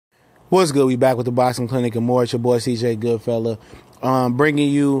What's good? We back with the Boxing Clinic and more. It's your boy CJ Goodfella, bringing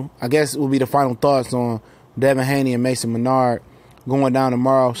you, I guess, will be the final thoughts on Devin Haney and Mason Menard going down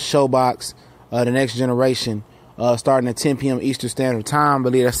tomorrow. Showbox, the next generation, starting at 10 p.m. Eastern Standard Time. I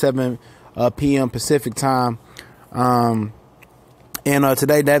believe that's 7 p.m. Pacific Time. And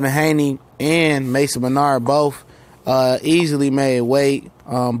today, Devin Haney and Mason Menard both easily made weight.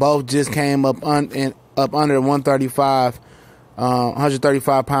 Both just came up under the 135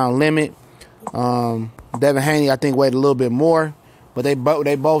 pound limit. Devin Haney, I think, weighed a little bit more, but they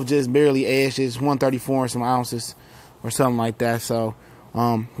both just barely edged. It's 134 and some ounces or something like that. So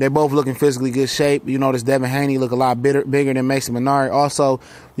they're both looking physically good shape. You notice Devin Haney look a lot bigger than Mason Menard. Also,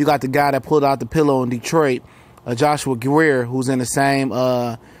 you got the guy that pulled out the pillow in Detroit, Joshua Greer, who's in the same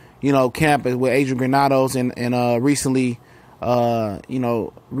camp with Adrian Granados and recently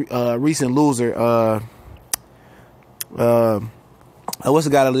recent loser. What's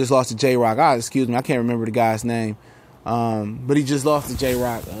the guy that just lost to J-Rock? Excuse me, I can't remember the guy's name. But he just lost to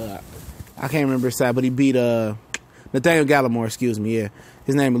J-Rock. I can't remember his side, but he beat Nathaniel Gallimore, excuse me, yeah.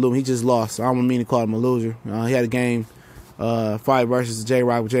 His name is Lou. He just lost, so I don't mean to call him a loser. He had a game fight versus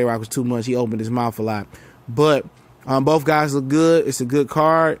J-Rock, but J-Rock was too much. He opened his mouth a lot. But both guys look good. It's a good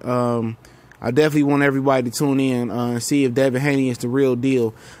card. I definitely want everybody to tune in and see if Devin Haney is the real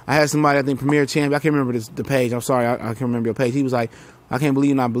deal. I had somebody, I think, Premier Champion. I can't remember the page. I'm sorry, I can't remember your page. He was like, I can't believe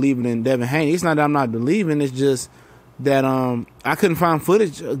you're not believing in Devin Haney. It's not that I'm not believing. It's just that I couldn't find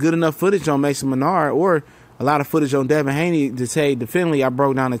good enough footage on Mason Menard or a lot of footage on Devin Haney to say definitively I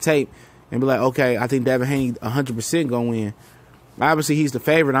broke down the tape and be like, okay, I think Devin Haney 100% going to win. Obviously, he's the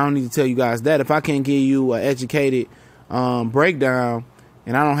favorite. I don't need to tell you guys that. If I can't give you an educated breakdown,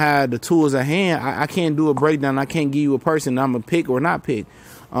 and I don't have the tools at hand, I can't do a breakdown. I can't give you a person I'm going to pick or not pick.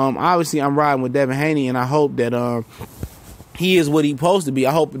 Obviously, I'm riding with Devin Haney, and I hope that he is what he's supposed to be.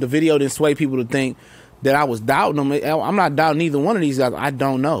 I hope the video didn't sway people to think that I was doubting him. I'm not doubting either one of these guys. I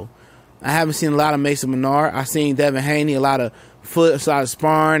don't know. I haven't seen a lot of Mason Menard. I've seen Devin Haney, a lot of side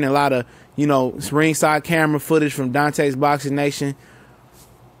sparring, a lot of, ringside camera footage from Dante's Boxing Nation.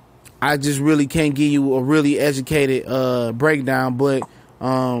 I just really can't give you a really educated breakdown, but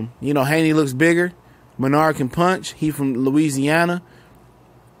Haney looks bigger. Menard can punch. He from Louisiana.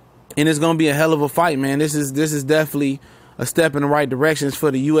 And it's going to be a hell of a fight, man. This is definitely a step in the right direction. It's for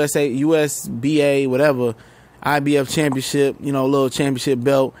the USBA, whatever, IBF championship, little championship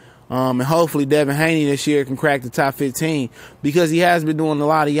belt. And hopefully Devin Haney this year can crack the top 15 because he has been doing a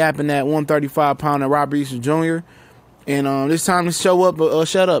lot of yapping at 135 pounder Robert Easter Jr. And it's time to show up or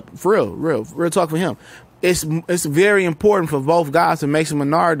shut up. For real talk for him. It's very important for both guys to Mason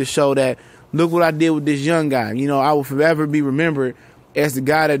Menard to show that, look what I did with this young guy. I will forever be remembered as the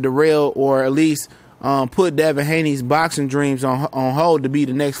guy that derailed or at least put Devin Haney's boxing dreams on hold to be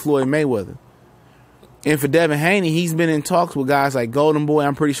the next Floyd Mayweather. And for Devin Haney, he's been in talks with guys like Golden Boy.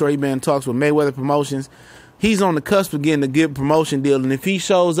 I'm pretty sure he's been in talks with Mayweather Promotions. He's on the cusp of getting a good promotion deal. And if he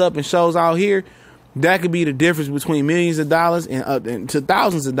shows up and shows out here, that could be the difference between millions of dollars and to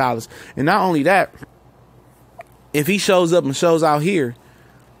thousands of dollars. And not only that, if he shows up and shows out here,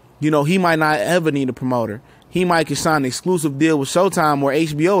 he might not ever need a promoter. He might can sign an exclusive deal with Showtime or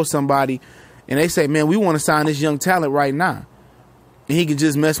HBO or somebody, and they say, man, we want to sign this young talent right now. And he can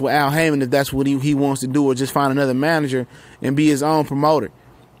just mess with Al Heyman if that's what he wants to do, or just find another manager and be his own promoter.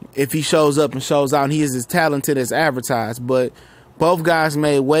 If he shows up and shows out and he is as talented as advertised. But both guys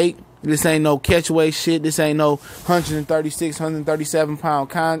made weight. This ain't no catchweight shit. This ain't no 136, 137 pound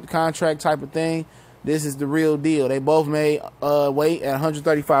contract type of thing. This is the real deal. They both made weight at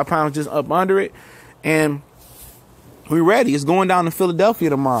 135 pounds, just up under it. And we're ready. It's going down to Philadelphia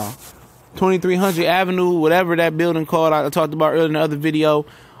tomorrow. 2300 Avenue, whatever that building called. I talked about earlier in the other video.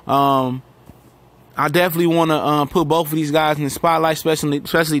 I definitely want to put both of these guys in the spotlight,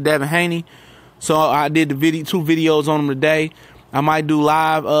 especially Devin Haney. So I did the two videos on them today. I might do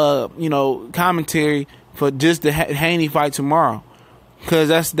live, commentary for just the Haney fight tomorrow. Because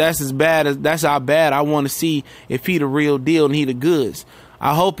that's how bad I want to see if he the real deal and he the goods.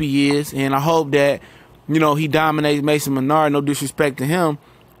 I hope he is, and I hope that, he dominates Mason Menard, no disrespect to him,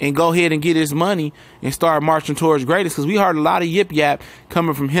 and go ahead and get his money and start marching towards greatness. Because we heard a lot of yip-yap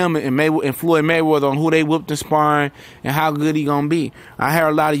coming from him and Floyd Mayweather on who they whooped in sparring and how good he going to be. I heard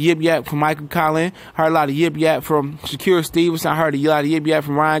a lot of yip-yap from Michael Collin. Heard a lot of yip-yap from Shakur Stevenson. I heard a lot of yip-yap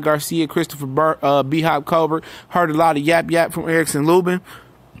from Ryan Garcia, Christopher B-Hop Colbert. Heard a lot of yap-yap from Erickson Lubin.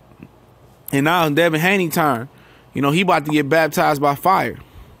 And now it's Devin Haney time. He about to get baptized by fire.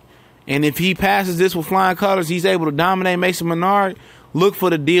 And if he passes this with flying colors, he's able to dominate Mason Menard. Look for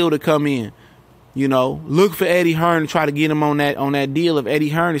the deal to come in. You know, look for Eddie Hearn to try to get him on that deal. If Eddie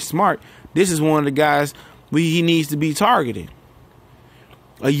Hearn is smart, this is one of the guys he needs to be targeted.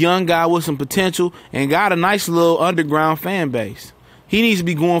 A young guy with some potential and got a nice little underground fan base. He needs to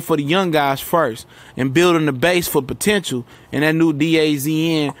be going for the young guys first and building the base for potential and that new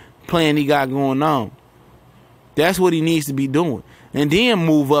DAZN plan he got going on. That's what he needs to be doing. And then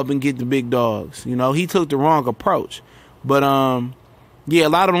move up and get the big dogs. You know, he took the wrong approach. But, yeah, a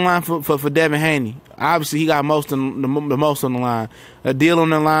lot on the line for Devin Haney. Obviously, he got the most on the line. A deal on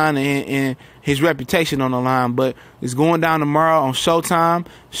the line and his reputation on the line. But it's going down tomorrow on Showtime,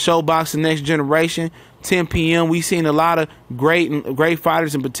 Showbox The Next Generation, 10 p.m. We've seen a lot of great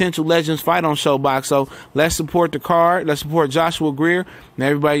fighters and potential legends fight on Showbox. So let's support the card. Let's support Joshua Greer and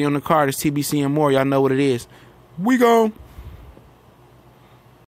everybody on the card. It's TBC and more. Y'all know what it is. We gone.